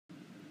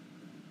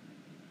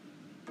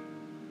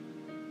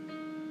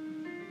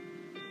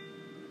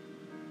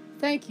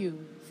Thank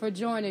you for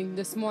joining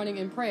this morning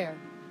in prayer.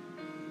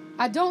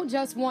 I don't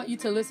just want you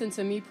to listen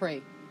to me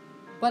pray,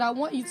 but I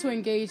want you to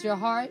engage your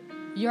heart,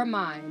 your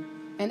mind,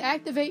 and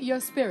activate your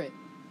spirit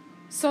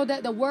so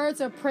that the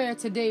words of prayer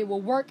today will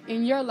work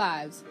in your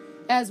lives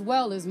as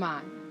well as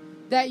mine,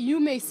 that you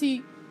may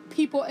see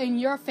people in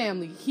your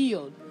family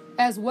healed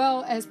as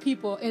well as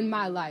people in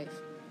my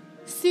life.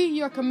 See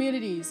your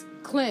communities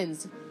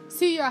cleansed.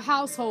 See your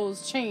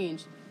households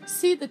changed.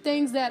 See the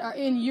things that are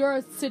in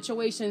your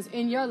situations,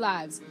 in your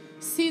lives.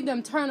 See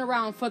them turn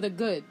around for the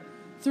good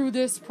through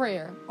this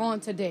prayer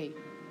on today.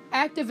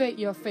 Activate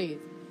your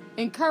faith.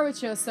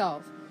 Encourage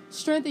yourself.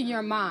 Strengthen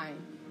your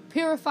mind.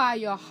 Purify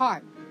your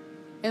heart.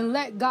 And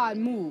let God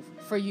move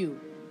for you.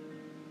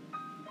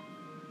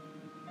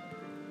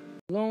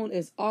 Alone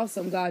is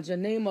awesome, God. Your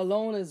name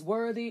alone is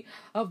worthy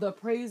of the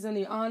praise and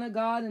the honor,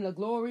 God, and the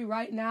glory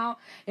right now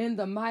in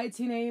the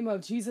mighty name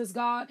of Jesus,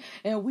 God.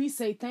 And we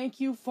say thank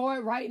you for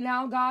it right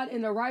now, God,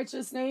 in the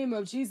righteous name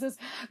of Jesus.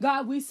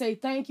 God, we say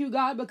thank you,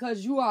 God,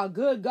 because you are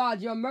good, God.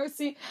 Your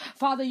mercy,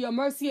 Father, your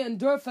mercy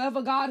endure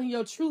forever, God, and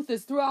your truth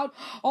is throughout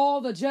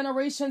all the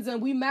generations.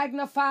 And we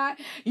magnify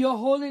your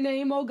holy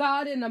name, oh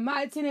God, in the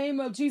mighty name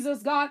of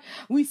Jesus, God.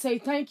 We say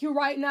thank you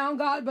right now,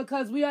 God,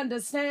 because we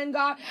understand,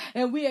 God,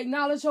 and we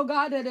acknowledge, oh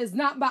God, that is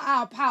not by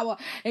our power.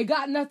 It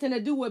got nothing to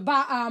do with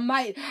by our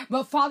might.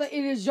 But Father,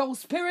 it is your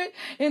spirit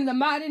in the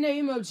mighty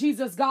name of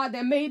Jesus, God,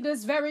 that made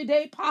this very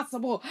day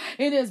possible.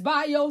 It is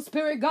by your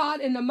spirit,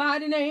 God, in the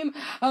mighty name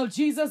of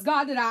Jesus,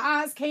 God, that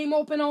our eyes came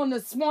open on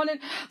this morning.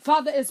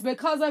 Father, it's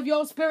because of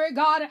your spirit,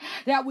 God,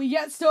 that we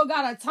yet still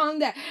got a tongue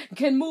that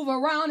can move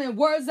around and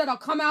words that'll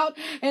come out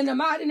in the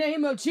mighty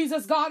name of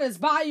Jesus, God. Is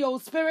by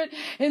your spirit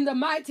in the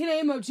mighty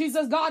name of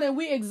Jesus, God, and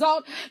we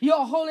exalt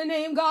your holy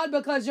name, God,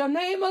 because your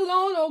name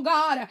alone, oh God,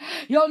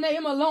 your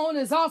name alone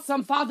is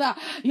awesome, Father.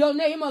 Your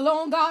name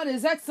alone, God,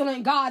 is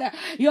excellent, God.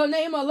 Your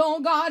name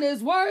alone, God,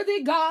 is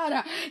worthy,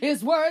 God,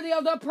 is worthy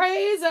of the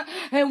praise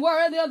and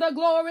worthy of the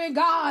glory,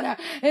 God,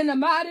 in the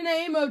mighty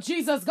name of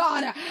Jesus,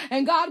 God.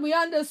 And God, we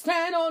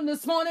understand on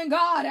this morning,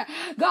 God,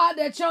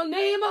 that your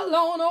name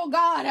alone, oh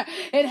God,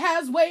 it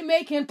has way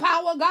making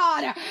power,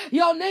 God.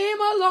 Your name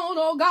alone,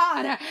 oh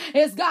God,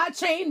 is God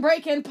chain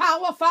breaking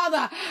power,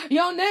 Father.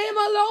 Your name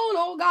alone,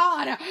 oh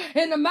God,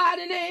 in the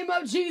mighty name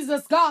of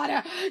Jesus, God.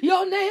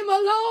 Your name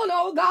alone,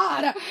 oh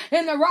God,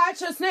 in the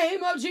righteous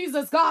name of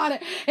Jesus, God.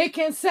 It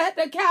can set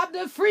the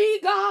captive free,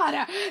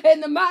 God, in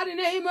the mighty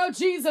name of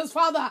Jesus,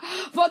 Father.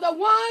 For the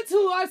ones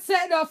who are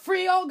set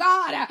free, oh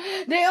God,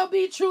 they'll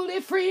be truly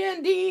free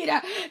indeed.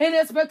 And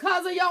it's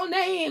because of your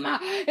name.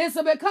 It's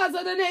because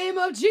of the name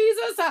of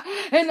Jesus,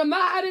 in the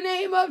mighty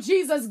name of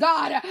Jesus,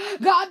 God.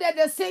 God, that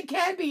the sick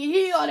can be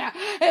healed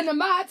in the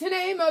mighty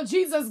name of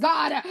Jesus,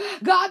 God.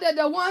 God, that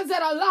the ones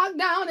that are locked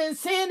down in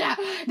sin,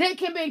 they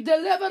can be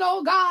delivered,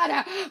 oh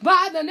God,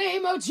 by the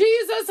name of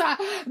Jesus.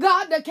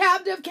 God, the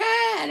captive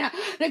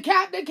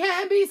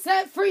can be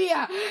set free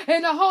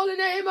in the holy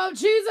name of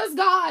Jesus,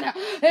 God.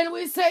 And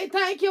we say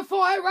thank you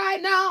for it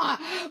right now.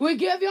 We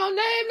give your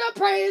name the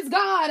praise,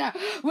 God.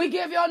 We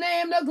give your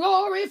name the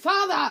glory,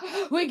 Father.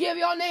 We give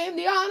your name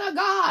the honor,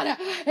 God.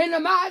 In the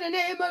mighty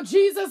name of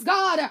Jesus,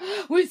 God.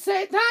 We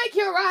say thank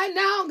you right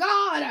now,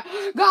 God.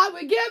 God,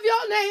 we give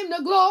your name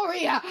the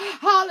glory.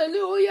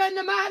 Hallelujah, in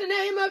the mighty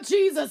name of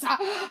Jesus.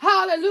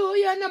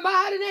 Hallelujah, in the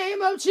mighty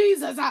name of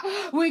Jesus.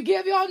 We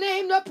give your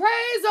name the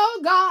praise,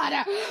 oh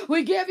God.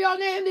 We give your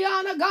name the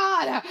honor,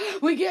 God.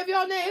 We give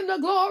your name the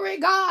glory,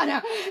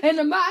 God. In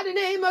the mighty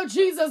name of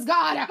Jesus,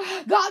 God.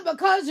 God,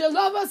 because you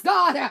love us,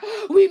 God,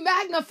 we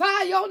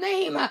magnify your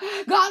name.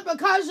 God,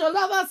 because you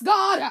love us,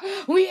 God,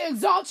 we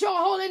exalt your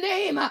holy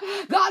name.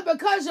 God,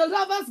 because you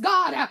love us,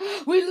 God,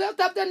 we lift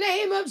up the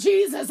name of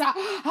Jesus.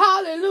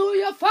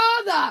 Hallelujah,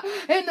 Father,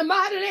 in the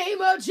mighty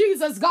name of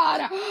Jesus,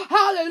 God.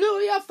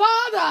 Hallelujah,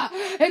 Father,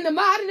 in the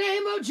mighty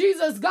name of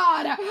Jesus,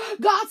 God.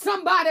 God,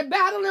 somebody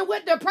battling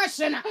with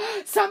depression,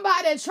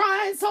 somebody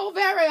trying so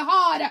very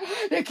hard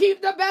to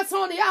keep the best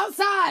on the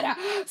outside,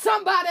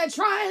 somebody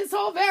trying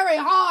so very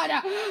hard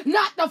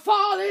not to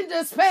fall in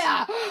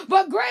despair,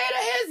 but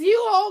greater is you,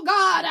 oh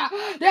God,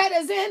 that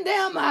is in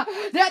them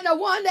than the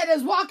one that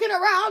is walking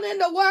around in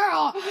the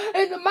world,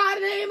 in the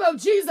mighty name of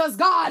Jesus,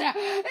 God.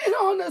 And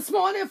on this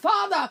morning,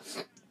 Father,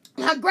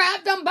 I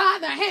grabbed them by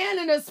the hand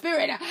in the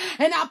spirit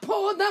and I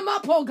pulled them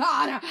up, oh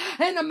God,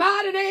 in the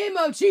mighty name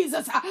of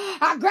Jesus.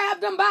 I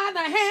grabbed them by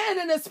the hand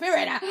in the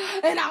spirit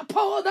and I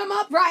pulled them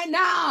up right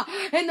now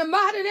in the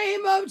mighty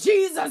name of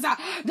Jesus.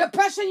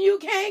 Depression, you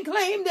can't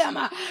claim them.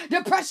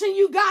 Depression,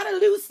 you gotta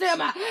loose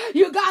them.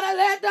 You gotta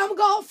let them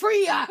go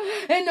free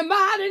in the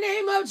mighty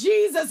name of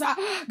Jesus.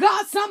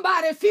 God,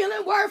 somebody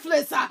feeling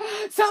worthless.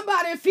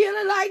 Somebody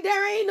feeling like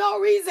there ain't no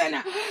reason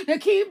to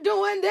keep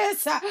doing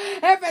this.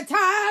 Every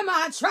time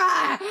I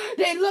I try,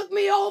 they look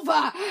me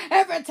over.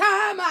 Every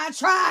time I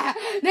try,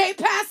 they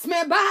pass me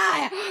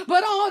by.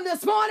 But on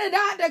this morning,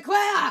 I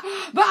declare,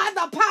 by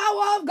the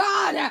power of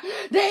God,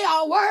 they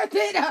are worth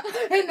it.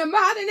 In the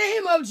mighty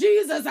name of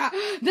Jesus,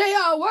 they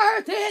are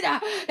worth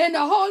it. In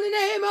the holy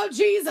name of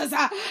Jesus,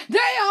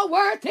 they are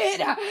worth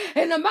it.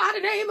 In the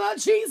mighty name of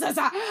Jesus,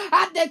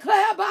 I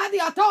declare by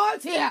the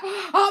authority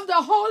of the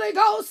Holy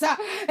Ghost,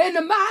 in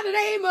the mighty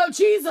name of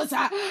Jesus,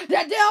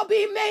 that they'll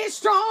be made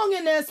strong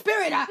in their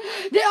spirit.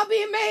 They'll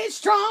be made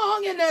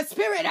strong in their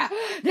spirit.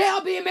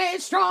 They'll be made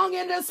strong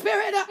in the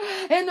spirit.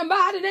 In the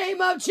mighty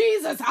name of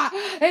Jesus.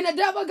 And the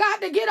devil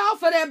got to get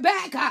off of their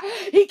back.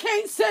 He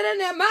can't sit in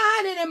their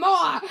mind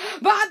anymore.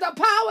 By the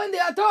power and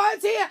the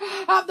authority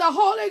of the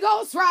Holy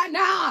Ghost right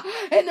now,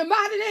 in the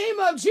mighty name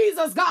of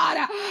Jesus, God,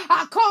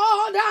 I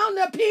call down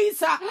the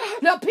peace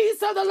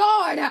of the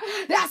Lord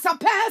that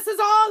surpasses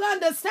all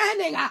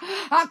understanding.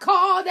 I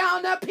call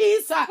down the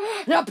peace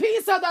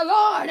of the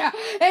Lord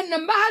in the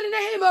mighty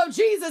name of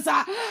Jesus.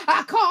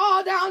 I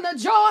call down the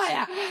joy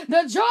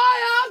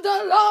of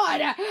the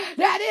Lord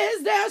that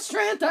is their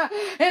strength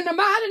in the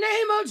mighty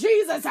name of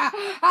Jesus.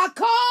 I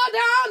call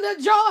down the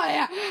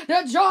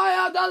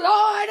joy of the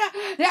Lord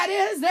that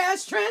is their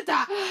strength.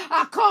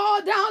 I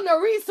call down the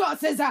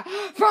resources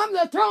from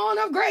the throne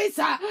of grace.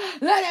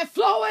 Let it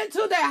flow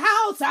into their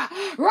house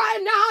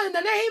right now in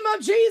the name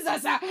of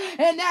Jesus,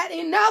 and that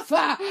enough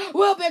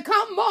will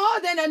become more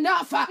than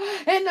enough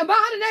in the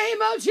mighty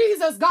name of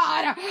Jesus,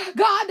 God.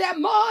 God, that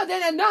more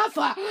than enough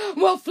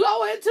will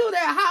flow into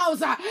their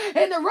house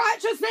in the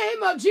righteous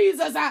name of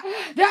Jesus,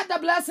 that the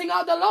blessing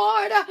of the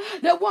Lord,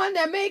 the one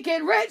that make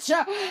it rich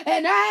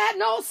and add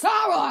no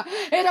sorrow,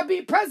 it'll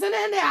be present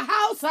in their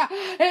house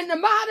in the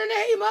mighty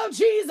name of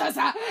Jesus,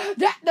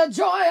 that the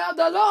joy of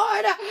the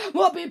Lord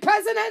will be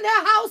present in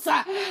their house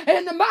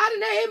in the mighty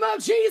name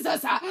of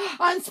Jesus.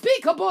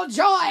 Unspeakable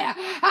joy,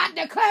 I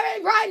declare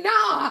it right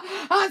now.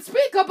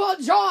 Unspeakable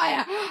joy,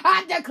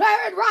 I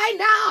declare it right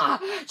now.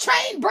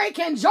 Chain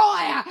breaking joy,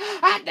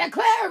 I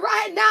declare it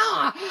right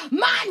now.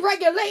 Mind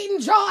regulating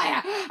joy,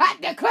 I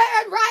declare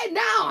it right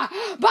now.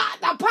 By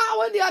the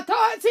power and the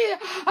authority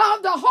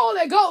of the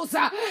Holy Ghost,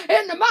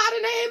 in the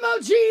mighty name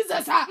of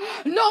Jesus,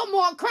 no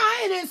more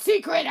crying in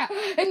secret.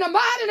 In the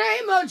mighty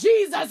name of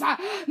Jesus,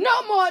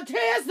 no more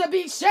tears to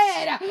be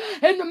shed.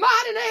 In the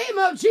mighty name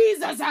of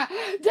Jesus,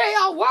 they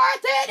are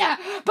worth it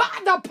by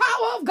the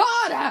power of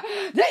God.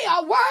 They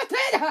are worth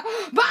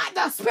it by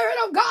the Spirit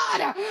of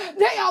God.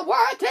 They are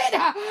worth it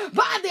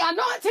by the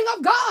anointing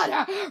of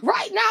God.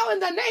 Right now in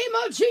the name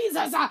of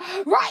Jesus,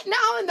 right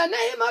now in the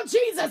name of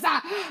Jesus,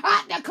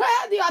 I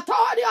declare the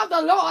authority of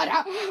the Lord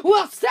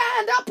will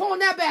stand up on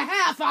their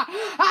behalf.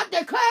 I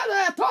declare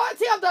the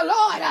authority of the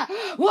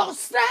Lord will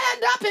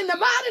stand up in the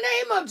mighty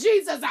name of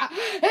Jesus.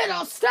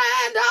 It'll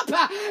stand up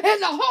in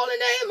the holy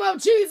name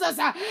of Jesus.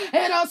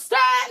 It'll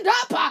stand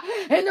up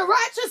in the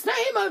righteous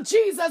name of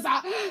Jesus.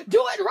 Do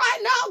it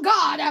right now,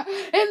 God,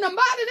 in the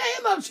mighty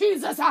name of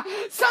Jesus.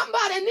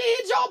 Somebody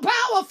needs your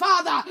power,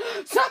 Father.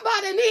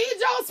 Somebody needs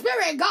your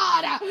spirit,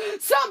 God.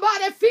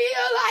 Somebody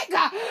feel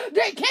like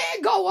they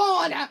can't go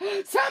on.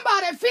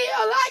 Somebody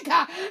feel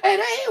like it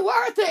ain't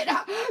worth it.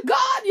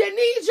 God, you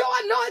need your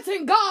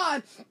anointing,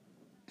 God.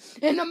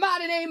 In the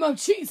mighty name of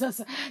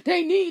Jesus,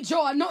 they need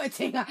your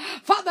anointing.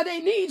 Father, they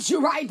need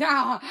you right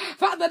now.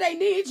 Father, they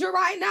need you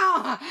right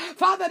now.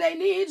 Father, they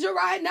need you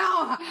right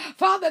now.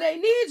 Father, they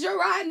need you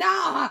right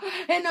now.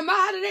 In the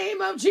mighty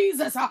name of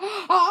Jesus,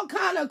 all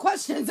kind of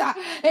questions,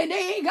 and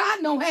they ain't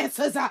got no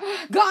answers.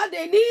 God,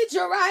 they need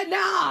you right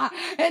now.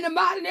 In the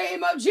mighty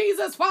name of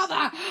Jesus,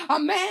 Father, a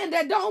man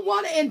that don't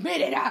want to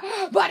admit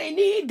it, but he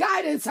need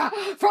guidance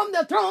from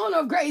the throne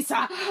of grace.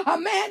 A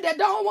man that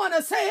don't want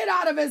to say it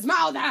out of his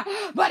mouth,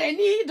 but he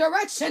need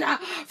direction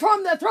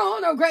from the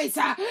throne of grace.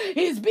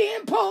 He's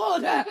being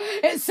pulled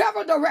in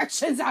several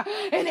directions,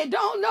 and he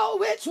don't know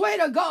which way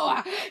to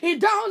go. He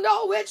don't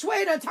know which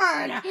way to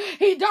turn.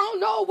 He don't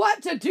know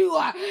what to do.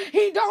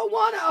 He don't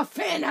want to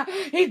offend.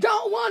 He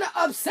don't want to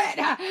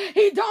upset.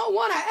 He don't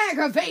want to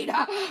aggravate.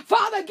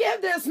 Father,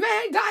 give this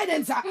man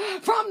guidance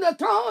from the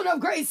throne of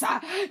grace.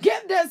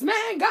 Give this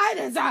man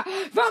guidance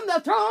from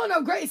the throne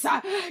of grace.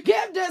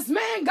 Give this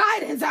man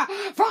guidance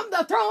from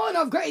the throne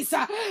of grace.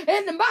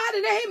 In the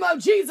mighty name of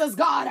Jesus,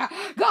 God.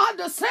 God,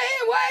 the same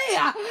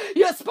way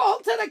you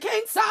spoke to the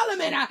King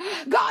Solomon,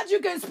 God, you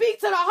can speak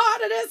to the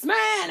heart of this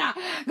man.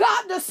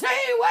 God, the same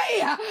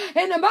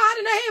way in the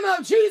mighty name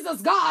of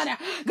Jesus, God.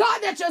 God,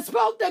 that you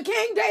spoke to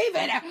King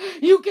David,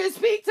 you can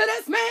speak to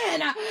this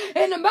man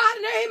in the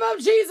mighty name of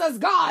Jesus,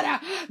 God.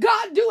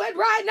 God, do it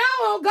right now,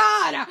 oh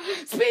God.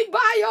 Speak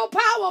by your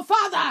power,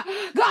 Father.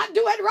 God,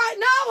 do it right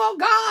now, oh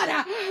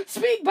God.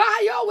 Speak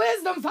by your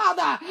wisdom,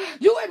 Father.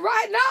 Do it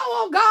right now,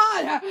 oh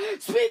God.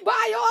 Speak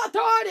by your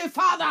authority,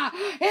 Father.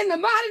 In the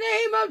mighty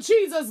name of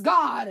Jesus,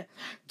 God.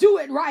 Do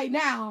it right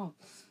now.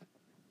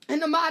 In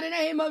the mighty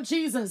name of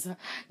Jesus,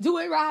 do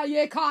it right.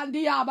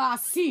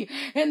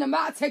 In the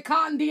mighty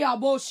kandia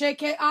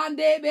bosheke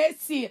ande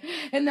besi.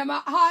 In the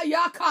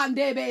haya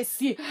kande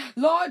besi.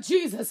 Lord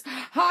Jesus,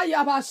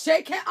 haya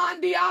basheke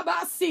andi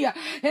abasi.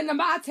 In the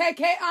mighty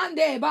ke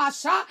ande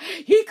basha.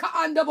 Hika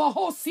ande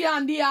bohosi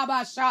andi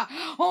abasha.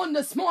 On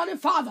this morning,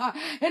 Father,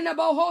 in the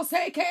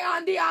bohose ke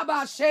andi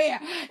abashe.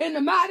 In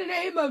the mighty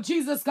name of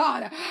Jesus,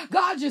 God.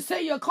 God, you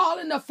say you're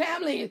calling the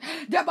family.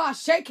 The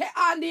basheke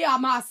andi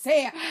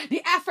amase.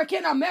 The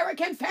African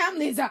American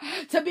families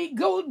to be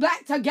glued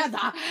back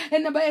together.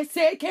 In the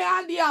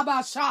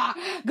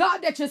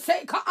God, that you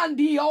say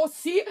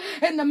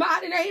in the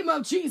mighty name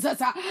of Jesus,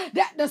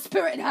 that the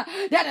spirit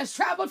that has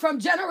traveled from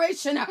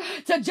generation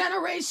to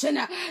generation,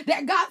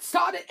 that God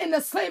started in the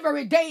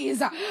slavery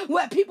days,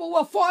 where people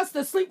were forced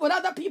to sleep with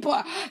other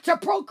people to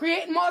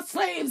procreate more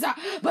slaves,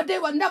 but they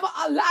were never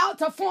allowed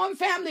to form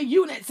family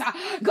units.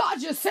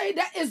 God, you say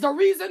that is the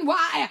reason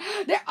why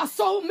there are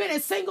so many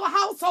single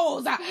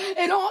households.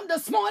 And on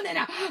this morning,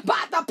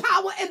 by the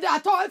power and the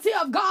authority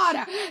of God,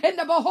 in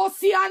the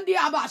Bohosiandi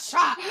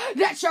Abasha,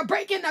 that you're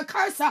breaking the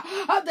curse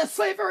of the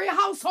slavery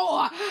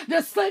household,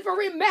 the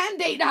slavery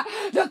mandate,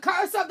 the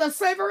curse of the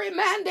slavery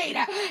mandate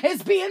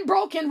is being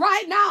broken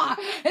right now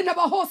in the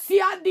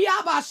Bohosiandi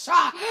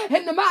Abasha,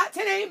 in the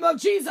mighty name of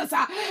Jesus,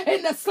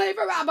 in the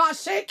slavery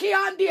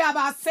Abashekiandi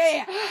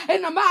Abase,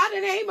 in the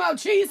mighty name of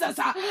Jesus,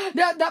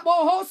 the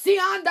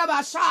Bohosiandi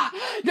Abasha,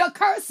 the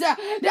curse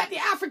that the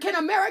African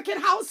American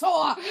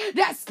household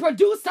that's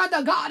produced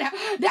under God,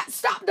 that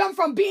stopped them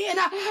from being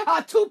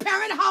a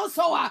two-parent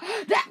household.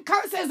 That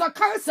curse is a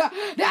curse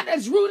that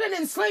is rooted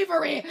in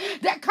slavery.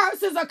 That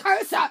curse is a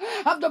curse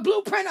of the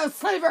blueprint of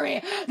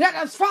slavery that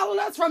has followed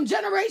us from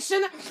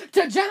generation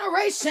to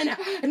generation.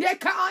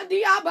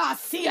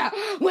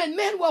 When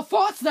men were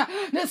forced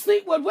to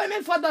sleep with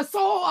women for the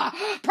sole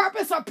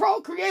purpose of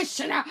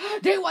procreation,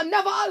 they were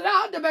never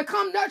allowed to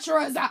become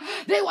nurturers.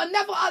 They were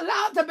never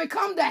allowed to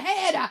become the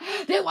head.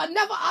 They were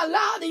never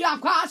allowed to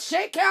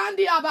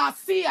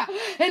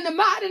in the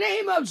mighty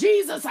name of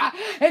Jesus.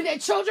 And their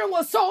children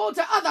were sold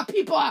to other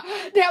people.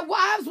 Their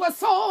wives were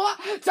sold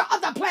to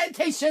other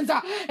plantations.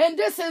 And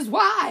this is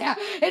why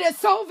it is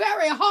so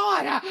very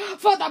hard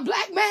for the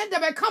black man to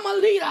become a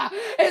leader.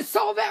 It's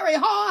so very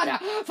hard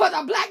for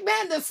the black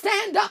man to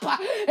stand up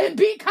and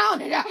be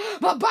counted.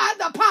 But by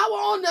the power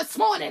on this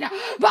morning,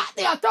 by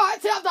the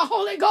authority of the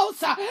Holy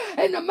Ghost,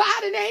 in the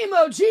mighty name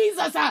of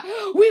Jesus,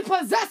 we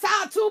possess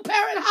our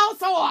two-parent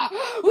household.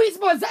 We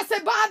possess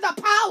it by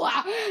the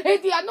power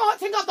and the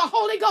anointing of the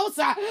Holy Ghost,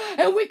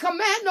 and we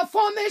command the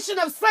formation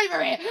of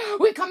slavery.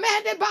 We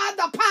command it by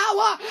the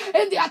power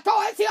and the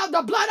authority of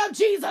the blood of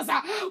Jesus.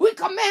 We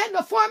command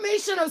the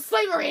formation of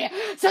slavery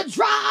to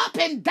dry up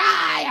and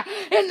die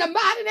in the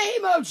mighty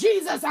name of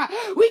Jesus.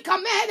 We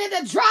command it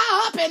to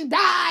dry up and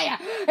die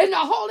in the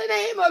holy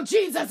name of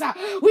Jesus.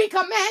 We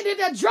command it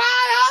to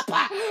dry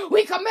up.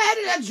 We command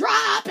it to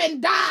dry up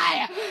and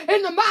die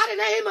in the mighty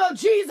name of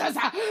Jesus.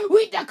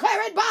 We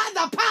declare it by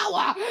the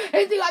power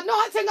and the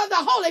anointing of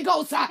the Holy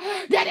Ghost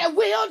that it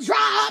will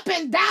dry up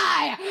and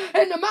die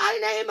in the mighty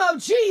name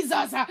of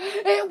Jesus.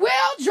 It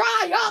will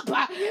dry up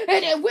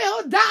and it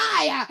will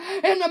die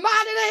in the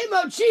mighty name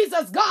of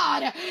Jesus,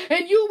 God.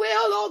 And you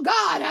will, oh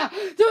God,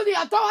 through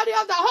the authority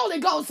of the Holy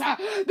Ghost,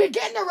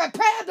 begin to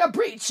repair the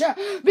breach.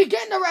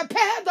 Begin to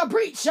repair the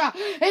breach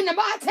in the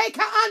mighty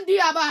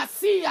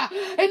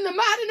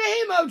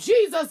name of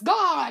Jesus,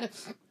 God.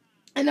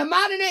 In the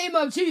mighty name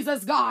of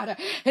Jesus, God.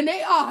 And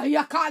they are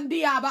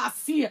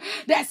Yakandiabasi.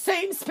 That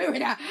same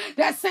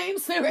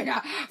spirit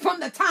from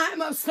the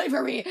time of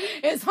slavery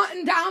is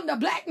hunting down the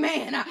black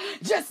man,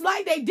 just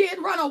like they did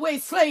runaway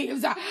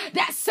slaves.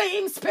 That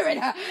same spirit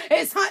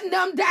is hunting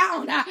them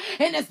down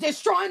and is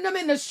destroying them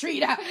in the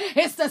street.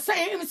 It's the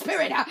same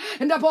spirit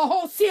in the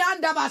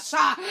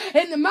Bohosiandabasha,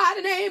 in the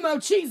mighty name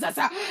of Jesus.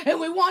 And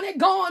we want it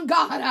gone,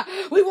 God.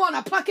 We want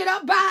to pluck it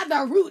up by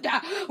the root.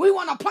 We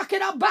want to pluck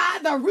it up by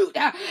the root.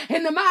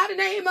 In the mighty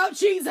name of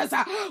Jesus,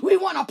 we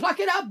want to pluck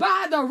it up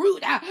by the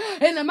root.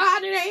 In the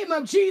mighty name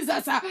of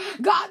Jesus,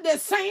 God, the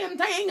same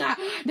thing,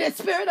 the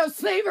spirit of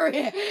slavery,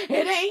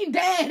 it ain't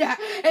dead,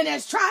 and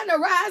it's trying to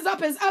rise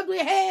up its ugly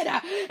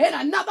head in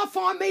another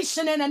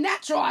formation in the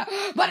natural,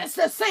 but it's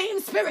the same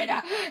spirit.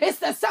 It's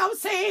the self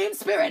same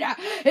spirit.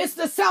 It's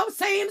the self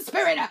same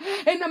spirit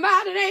in the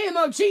mighty name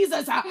of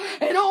Jesus.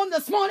 And on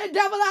this morning,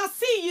 devil, I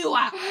see you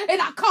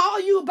and I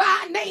call you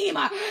by name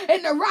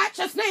in the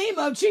righteous name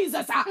of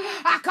Jesus.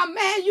 I command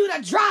you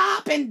to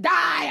drop and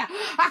die.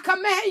 I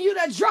command you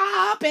to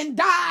drop and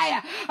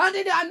die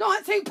under the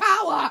anointing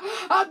power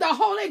of the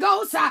Holy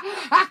Ghost.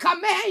 I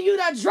command you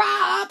to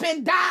drop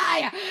and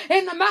die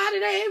in the mighty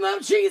name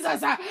of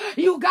Jesus.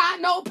 You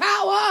got no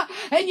power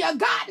and you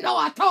got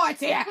no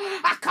authority.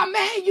 I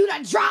command you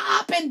to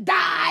drop and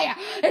die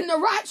in the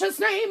righteous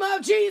name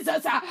of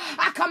Jesus.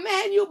 I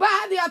command you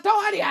by the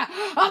authority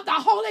of the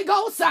Holy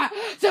Ghost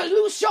to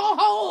loose your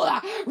hold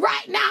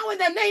right now in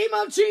the name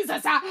of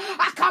Jesus.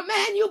 I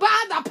command you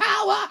by the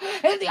power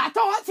and the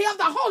authority of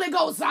the Holy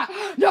Ghost.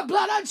 The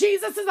blood of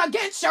Jesus is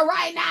against you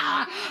right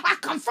now. I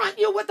confront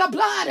you with the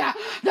blood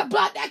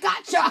that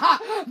got you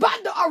by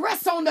the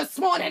arrest on this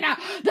morning.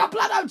 The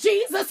blood of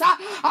Jesus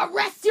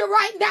arrests you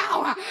right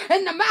now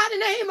in the mighty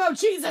name of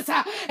Jesus.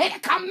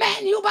 And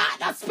command you by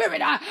the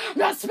Spirit of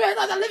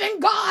the living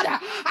God.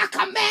 I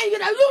command you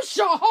to loose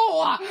your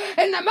hold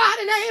in the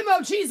mighty name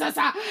of Jesus.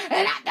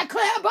 And I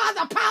declare by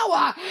the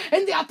power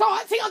and the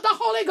authority of the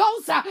Holy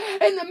Ghost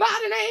in the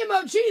mighty name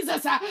of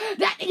Jesus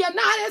that the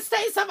United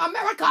States of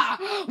America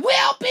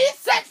will be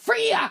set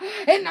free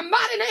in the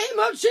mighty name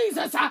of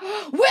Jesus.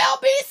 Will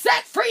be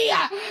set free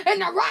in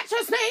the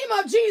righteous name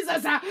of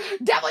Jesus.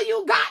 Devil,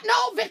 you got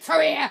no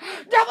victory.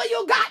 Devil,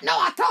 you got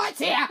no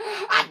authority.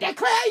 I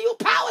declare you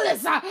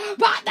powerless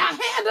by the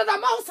hand of the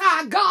Most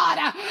High God.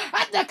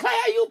 I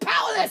declare you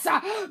powerless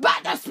by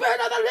the Spirit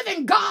of the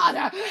living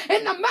God.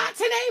 In the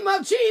mighty name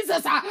of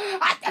Jesus,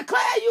 I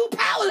declare you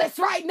powerless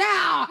right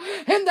now.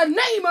 In the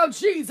name of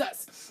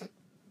Jesus.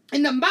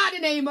 In the mighty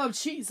name of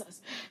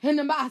Jesus. In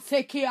the mighty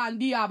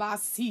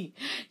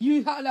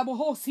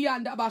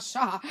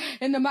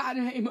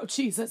name of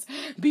Jesus.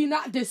 Be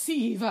not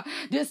deceived.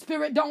 This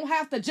spirit don't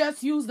have to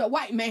just use the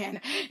white man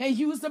and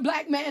use the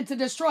black man to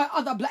destroy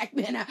other black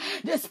men.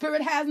 This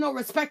spirit has no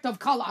respect of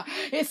color.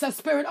 It's a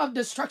spirit of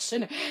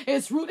destruction.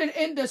 It's rooted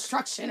in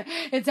destruction.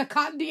 It's a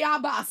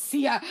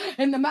kandiabasia.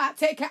 In the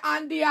mighty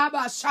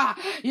kandiabasha.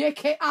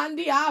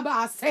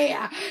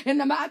 In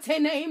the mighty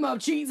name of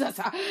Jesus.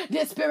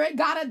 This spirit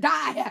gotta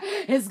die.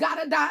 It's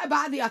got to die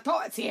by the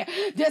authority.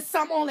 This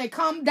some only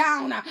come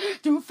down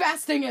through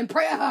fasting and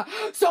prayer.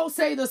 So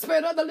say the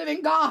Spirit of the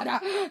living God.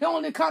 It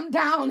only come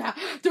down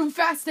through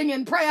fasting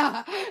and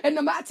prayer. In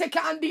the mighty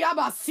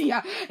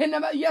kandiabasia.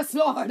 Yes,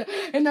 Lord.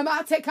 In the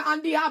mighty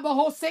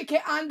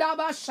kandiabahoseke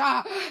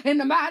andabasha. In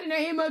the mighty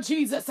name of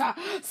Jesus.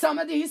 Some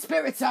of these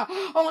spirits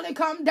only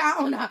come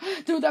down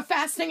through the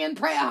fasting and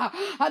prayer.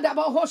 In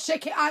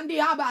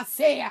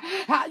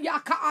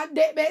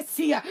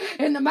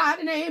the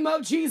mighty name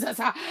of Jesus.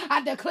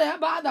 I declare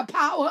by the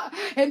power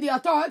and the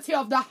authority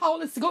of the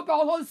Holy Spirit,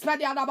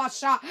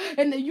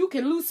 and that you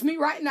can loose me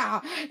right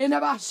now.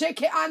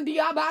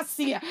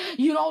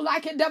 You don't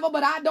like it, devil,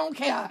 but I don't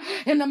care.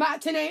 In the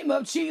mighty name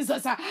of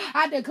Jesus,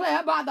 I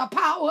declare by the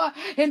power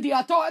and the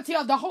authority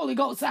of the Holy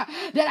Ghost that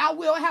I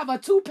will have a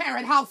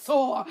two-parent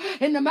household.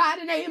 In the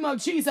mighty name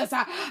of Jesus,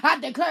 I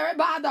declare it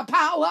by the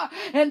power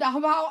and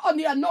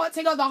the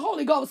anointing of the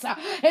Holy Ghost.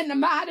 In the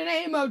mighty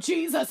name of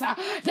Jesus,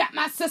 that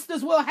my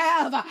sisters will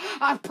have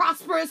a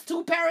prosperous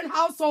two-parent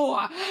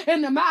household.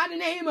 In the mighty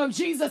name of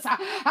Jesus,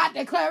 I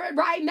declare it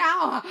right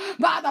now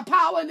by the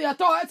power and the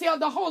authority of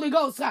the Holy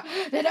Ghost that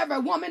every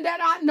woman that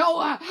I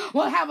know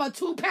will have a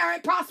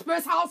two-parent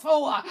prosperous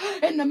household.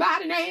 In the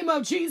mighty name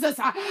of Jesus,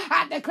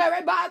 I declare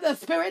it by the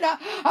Spirit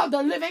of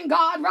the living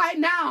God right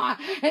now.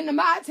 In the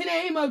mighty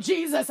name of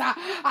Jesus,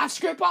 I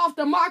strip off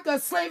the mark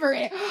of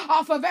slavery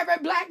off of every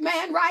black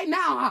man right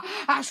now.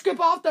 I strip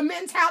off the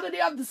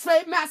mentality of the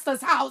slave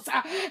master's house.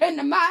 In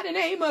the mighty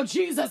name of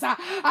Jesus,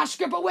 I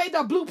strip away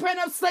the blueprint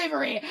of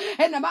slavery.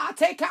 And the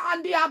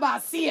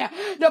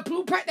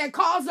blueprint that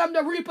caused them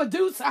to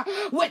reproduce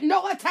with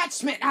no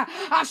attachment.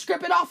 I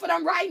strip it off of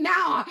them right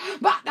now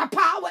by the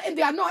power and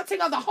the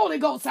anointing of the Holy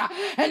Ghost.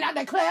 And I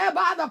declare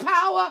by the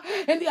power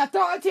and the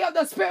authority of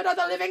the Spirit of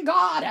the living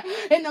God,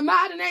 in the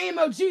mighty name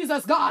of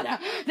Jesus, God,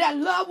 that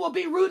love will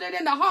be rooted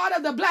in the heart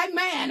of the black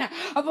man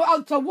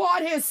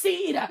toward his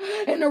seed.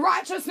 In the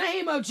righteous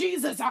name of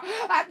Jesus,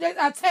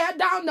 I tear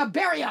down the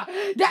barrier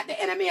that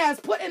the enemy has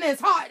put in his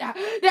heart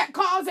that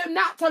cause him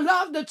not to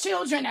love the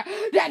children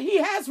that he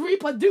has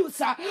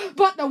reproduced,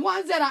 but the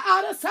ones that are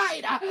out of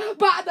sight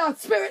by the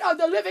Spirit of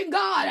the living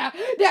God,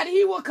 that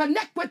he will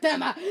connect with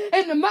them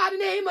in the mighty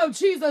name of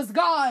Jesus,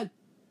 God.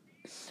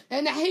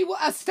 And that he will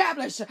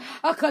establish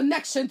a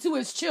connection to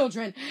his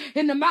children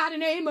in the mighty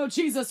name of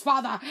Jesus,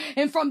 Father.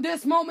 And from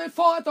this moment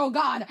forth, oh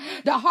God,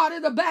 the heart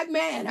of the black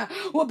man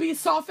will be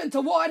softened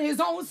toward his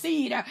own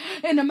seed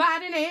in the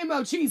mighty name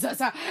of Jesus.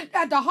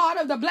 That the heart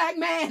of the black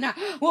man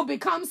will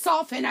become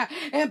softened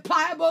and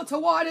pliable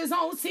toward his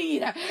own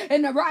seed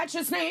in the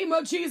righteous name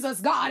of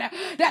Jesus, God.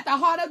 That the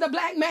heart of the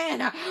black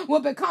man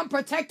will become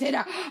protected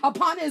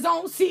upon his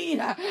own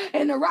seed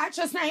in the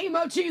righteous name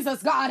of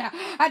Jesus, God.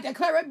 I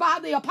declare it by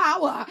the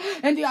power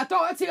and the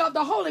authority of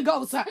the Holy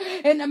Ghost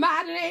in the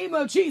mighty name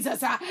of Jesus,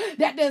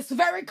 that this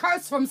very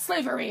curse from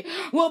slavery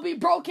will be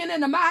broken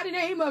in the mighty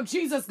name of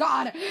Jesus,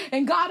 God.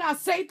 And God, I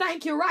say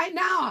thank you right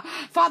now.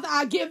 Father,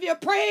 I give you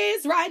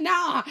praise right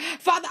now.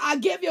 Father, I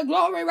give you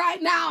glory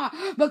right now,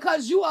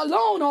 because you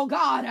alone, oh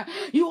God,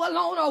 you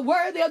alone are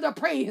worthy of the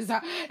praise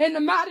in the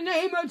mighty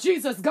name of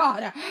Jesus,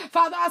 God.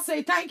 Father, I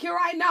say thank you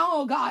right now,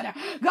 oh God.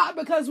 God,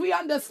 because we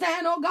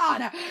understand, oh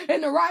God,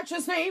 in the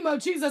righteous name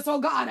of Jesus, oh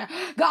God.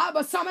 God,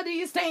 but some of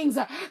these things things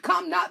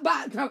come not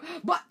by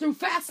but through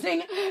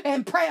fasting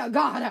and prayer,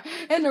 God,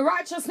 in the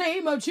righteous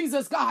name of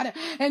Jesus, God.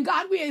 And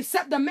God, we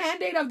accept the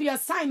mandate of the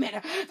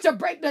assignment to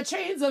break the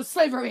chains of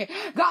slavery.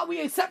 God,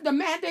 we accept the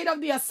mandate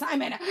of the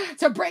assignment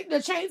to break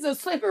the chains of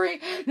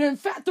slavery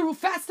through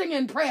fasting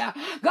and prayer.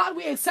 God,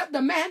 we accept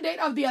the mandate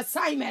of the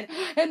assignment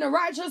in the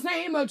righteous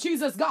name of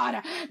Jesus,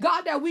 God.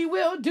 God, that we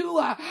will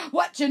do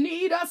what you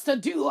need us to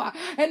do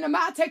in the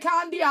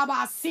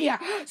Matekandiabasia,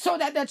 so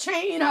that the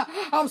chain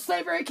of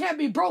slavery can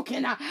be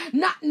broken,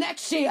 not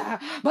next year,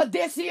 but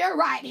this year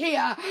right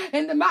here,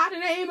 in the mighty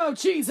name of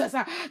Jesus,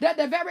 that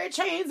the very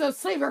chains of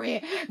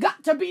slavery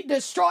got to be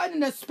destroyed in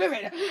the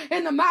spirit,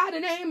 in the mighty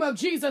name of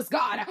Jesus,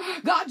 God.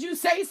 God, you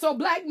say so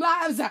black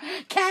lives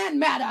can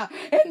matter,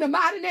 in the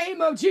mighty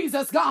name of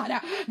Jesus, God.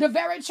 The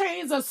very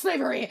chains of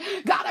slavery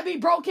got to be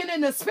broken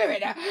in the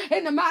spirit,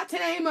 in the mighty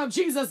name of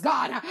Jesus,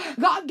 God.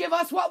 God, give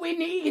us what we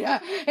need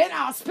in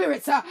our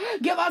spirits.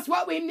 Give us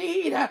what we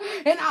need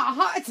in our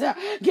hearts.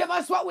 Give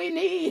us what we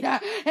need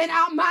in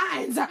our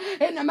minds,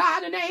 in the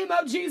mighty name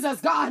of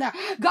Jesus, God.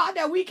 God,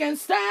 that we can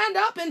stand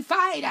up and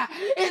fight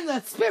in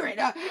the spirit,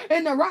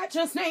 in the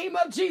righteous name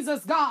of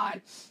Jesus,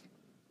 God.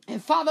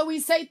 And Father, we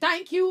say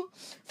thank you.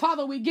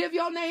 Father, we give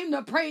your name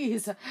the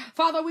praise.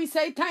 Father, we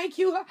say thank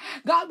you.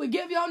 God, we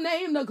give your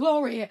name the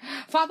glory.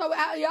 Father, in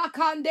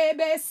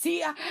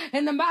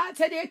the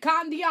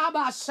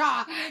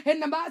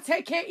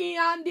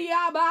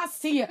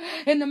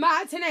in the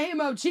mighty name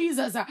of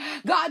Jesus,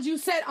 God, you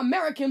said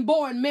American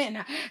born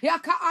men. In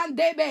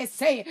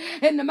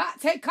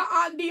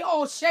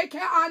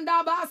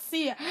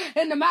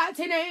the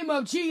mighty name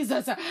of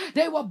Jesus,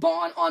 they were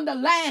born on the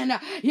land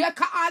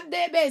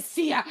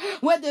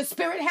where the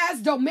Spirit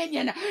has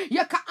dominion,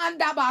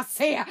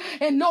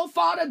 and no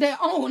fault of their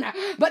own,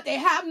 but they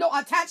have no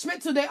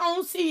attachment to their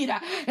own seed.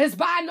 It's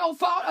by no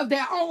fault of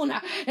their own.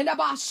 In the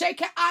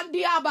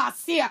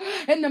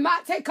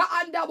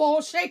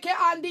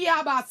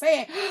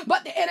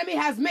but the enemy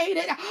has made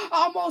it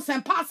almost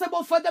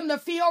impossible for them to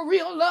feel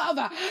real love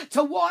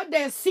toward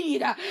their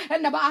seed.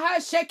 And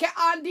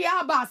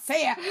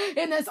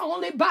it's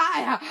only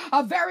by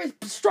a very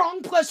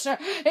strong push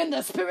in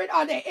the Spirit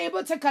are they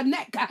able to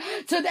connect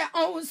to their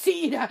own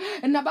seed.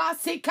 And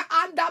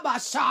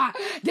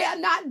they're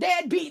not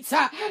deadbeats.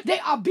 They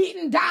are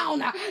beaten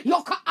down. In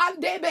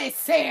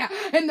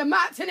the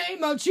mighty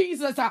name of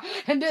Jesus.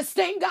 And this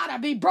thing gotta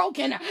be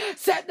broken,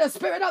 said the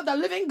Spirit of the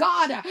living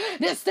God.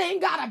 This thing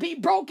gotta be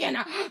broken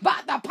by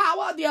the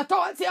power of the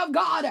authority of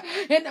God.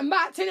 In the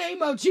mighty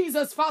name of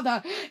Jesus,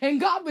 Father. And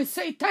God, we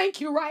say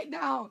thank you right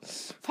now.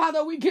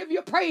 Father, we give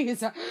you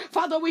praise.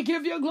 Father, we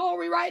give you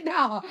glory right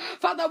now.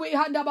 Father, we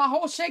give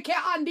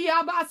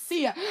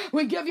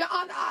you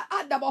honor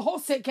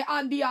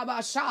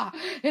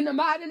in the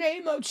mighty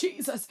name of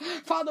Jesus.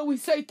 Father, we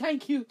say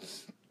thank you.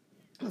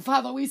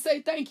 Father, we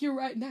say thank you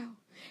right now.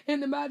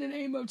 In the mighty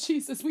name of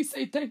Jesus, we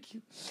say thank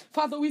you.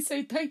 Father, we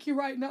say thank you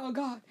right now,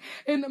 God.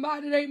 In the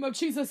mighty name of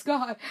Jesus,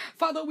 God.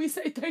 Father, we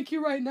say thank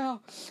you right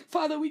now.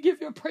 Father, we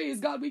give you praise,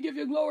 God. We give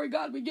you glory,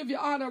 God. We give you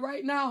honor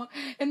right now.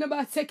 In the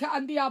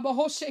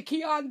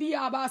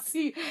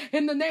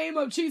name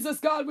of Jesus,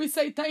 God, we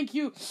say thank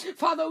you.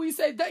 Father, we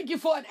say thank you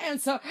for an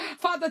answer.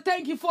 Father,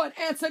 thank you for an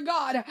answer,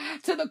 God,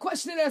 to the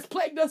question that has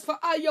plagued us for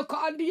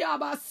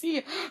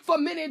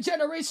many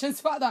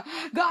generations, Father.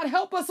 God,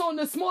 help us on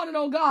this morning,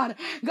 oh God.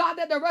 God,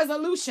 that the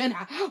resolution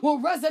will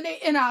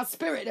resonate in our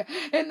spirit.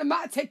 In the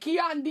mighty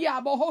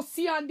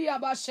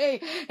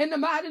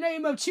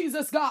name of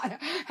Jesus, God.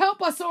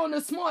 Help us on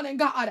this morning,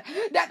 God,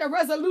 that the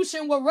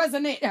resolution will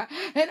resonate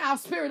in our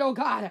spirit, oh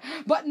God.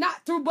 But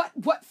not through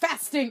but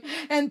fasting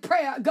and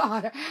prayer,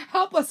 God.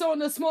 Help us on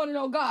this morning,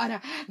 oh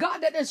God. God,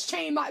 that this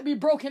chain might be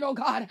broken, oh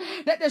God.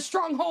 That the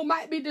stronghold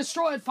might be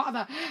destroyed,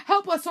 Father.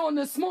 Help us on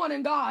this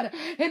morning, God.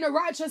 In the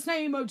righteous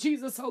name of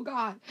Jesus, oh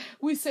God.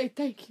 We say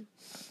thank you.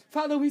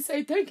 Father, we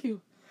say thank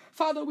you.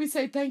 Father, we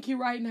say thank you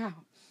right now.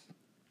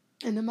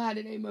 In the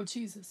mighty name of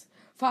Jesus.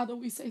 Father,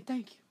 we say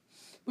thank you.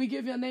 We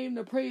give your name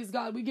the praise,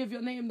 God. We give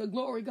your name the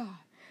glory, God.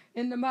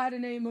 In the mighty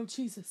name of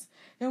Jesus.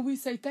 And we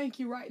say thank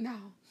you right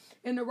now.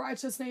 In the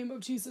righteous name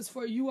of Jesus,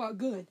 for you are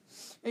good.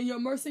 And your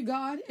mercy,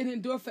 God, it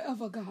endure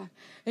forever, God.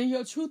 And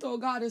your truth, oh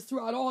God, is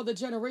throughout all the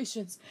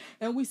generations.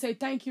 And we say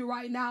thank you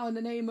right now in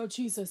the name of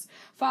Jesus.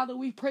 Father,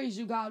 we praise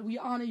you, God. We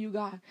honor you,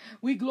 God.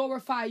 We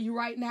glorify you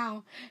right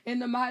now in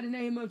the mighty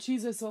name of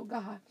Jesus, oh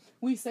God.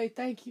 We say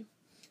thank you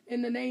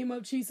in the name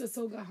of Jesus,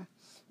 oh God.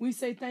 We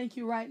say thank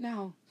you right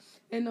now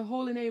in the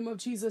holy name of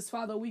Jesus,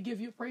 Father. We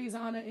give you praise,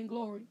 honor, and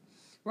glory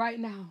right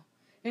now.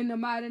 In the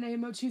mighty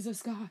name of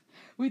Jesus, God.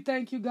 We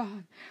thank you,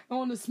 God,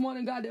 on this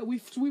morning, God, that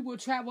we will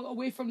travel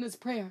away from this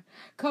prayer,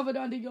 covered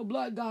under your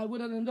blood, God,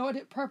 with an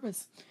anointed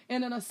purpose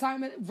and an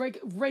assignment.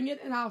 Bring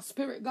it in our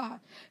spirit,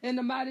 God, in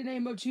the mighty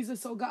name of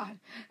Jesus, oh God.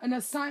 An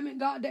assignment,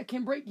 God, that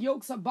can break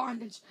yokes of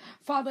bondage.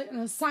 Father, an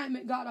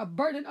assignment, God, a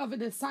burden of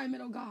an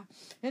assignment, oh God,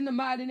 in the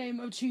mighty name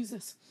of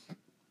Jesus.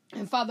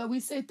 And Father, we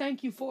say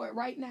thank you for it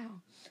right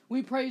now.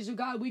 We praise you,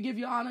 God. We give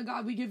you honor,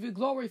 God. We give you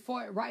glory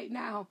for it right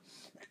now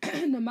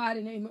in the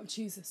mighty name of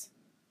Jesus.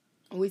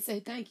 And we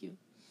say thank you.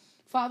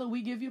 Father,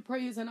 we give you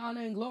praise and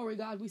honor and glory,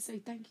 God. We say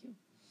thank you.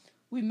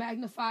 We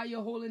magnify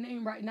your holy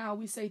name right now.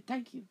 We say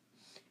thank you.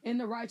 In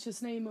the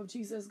righteous name of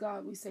Jesus,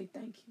 God, we say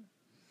thank you.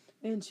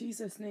 In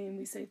Jesus' name,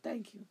 we say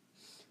thank you.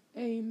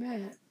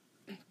 Amen.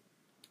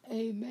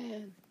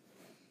 Amen.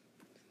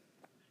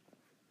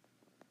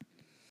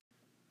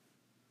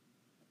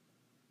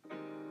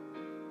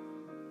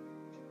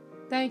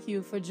 Thank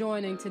you for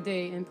joining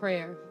today in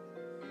prayer.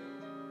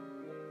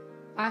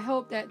 I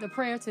hope that the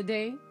prayer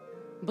today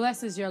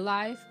blesses your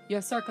life,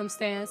 your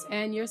circumstance,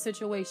 and your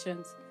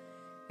situations.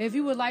 If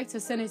you would like to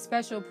send a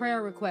special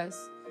prayer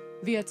request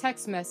via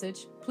text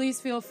message,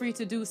 please feel free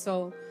to do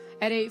so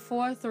at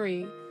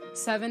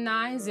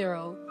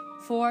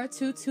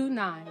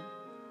 843-790-4229.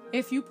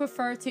 If you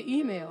prefer to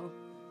email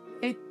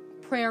a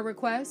prayer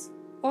request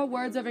or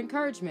words of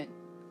encouragement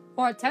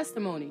or a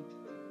testimony,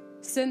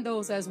 send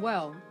those as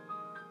well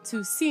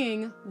to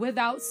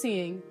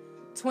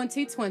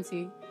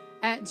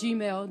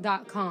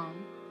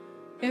seeingwithoutseeing2020@gmail.com.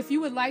 If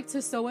you would like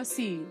to sow a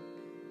seed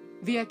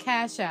via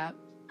Cash App,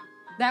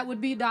 that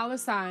would be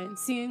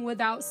 $Seeing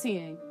Without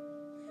Seeing.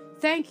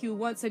 Thank you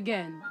once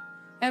again.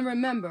 And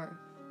remember,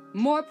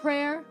 more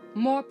prayer,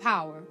 more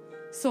power.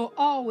 So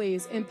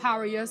always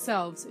empower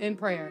yourselves in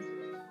prayer.